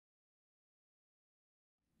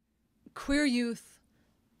Queer youth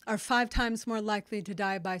are 5 times more likely to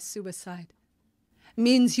die by suicide.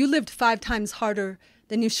 Means you lived 5 times harder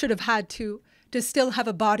than you should have had to still have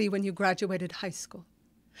a body when you graduated high school.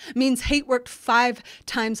 Means hate worked 5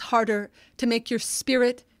 times harder to make your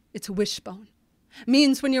spirit its wishbone.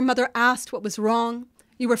 Means when your mother asked what was wrong,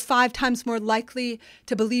 you were 5 times more likely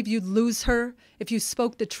to believe you'd lose her if you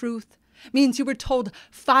spoke the truth. Means you were told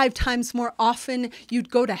 5 times more often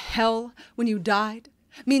you'd go to hell when you died.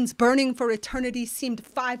 Means burning for eternity seemed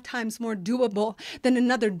 5 times more doable than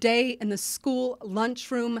another day in the school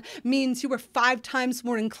lunchroom. Means you were 5 times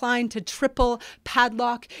more inclined to triple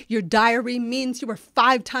padlock your diary. Means you were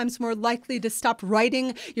 5 times more likely to stop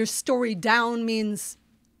writing your story down. Means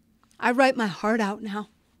I write my heart out now.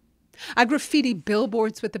 I graffiti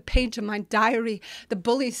billboards with the page of my diary the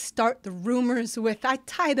bullies start the rumors with. I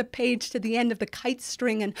tie the page to the end of the kite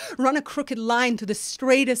string and run a crooked line through the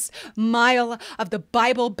straightest mile of the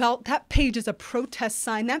Bible Belt. That page is a protest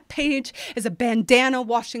sign. That page is a bandana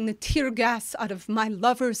washing the tear gas out of my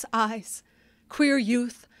lover's eyes. Queer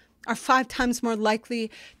youth are 5 times more likely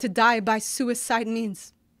to die by suicide.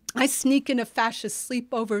 Means I sneak into fascist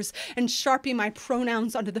sleepovers and Sharpie my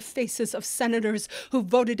pronouns onto the faces of senators who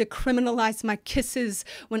voted to criminalize my kisses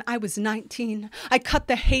when I was 19. I cut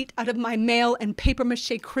the hate out of my mail and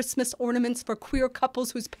papier-mâché Christmas ornaments for queer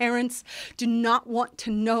couples whose parents do not want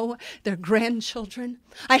to know their grandchildren.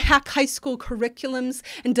 I hack high school curriculums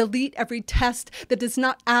and delete every test that does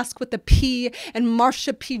not ask what the P in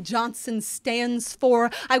Marsha P. Johnson stands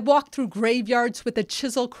for. I walk through graveyards with a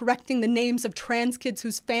chisel correcting the names of trans kids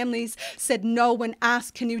whose families said no when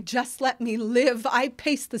asked, "Can you just let me live?" I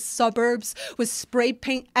pace the suburbs with spray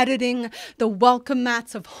paint editing the welcome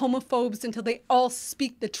mats of homophobes until they all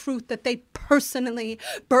speak the truth that they personally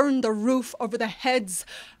burned the roof over the heads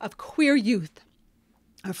of queer youth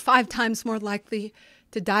are 5 times more likely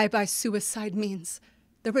to die by suicide. Means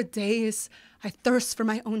there were days I thirst for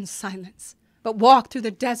my own silence, but walk through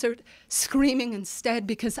the desert screaming instead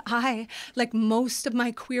because I, like most of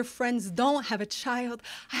my queer friends, don't have a child.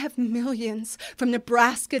 I have millions, from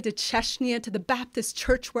Nebraska to Chechnya to the Baptist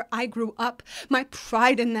church where I grew up. My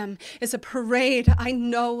pride in them is a parade I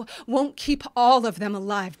know won't keep all of them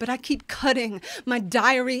alive, but I keep cutting my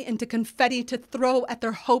diary into confetti to throw at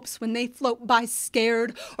their hopes when they float by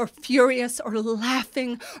scared or furious or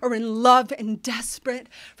laughing or in love and desperate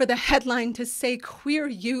for the headline to say queer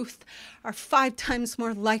youth are 5 times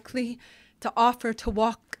more likely to offer to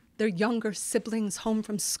walk their younger siblings home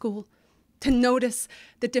from school, to notice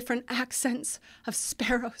the different accents of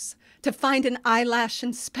sparrows, to find an eyelash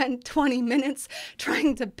and spend 20 minutes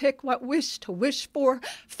trying to pick what wish to wish for,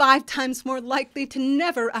 5 times more likely to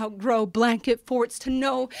never outgrow blanket forts, to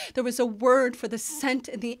know there was a word for the scent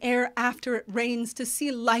in the air after it rains, to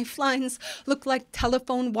see lifelines look like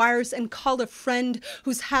telephone wires and call a friend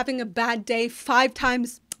who's having a bad day, 5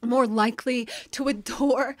 times more likely to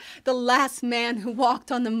adore the last man who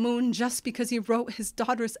walked on the moon just because he wrote his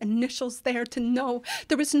daughter's initials there, to know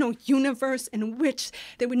there is no universe in which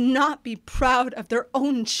they would not be proud of their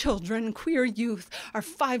own children. Queer youth are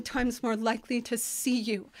 5 times more likely to see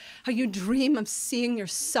you, how you dream of seeing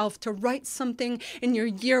yourself, to write something in your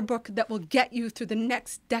yearbook that will get you through the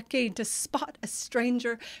next decade, to spot a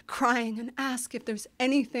stranger crying and ask if there's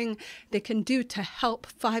anything they can do to help,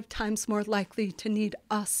 5 times more likely to need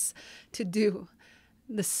us to do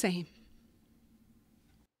the same.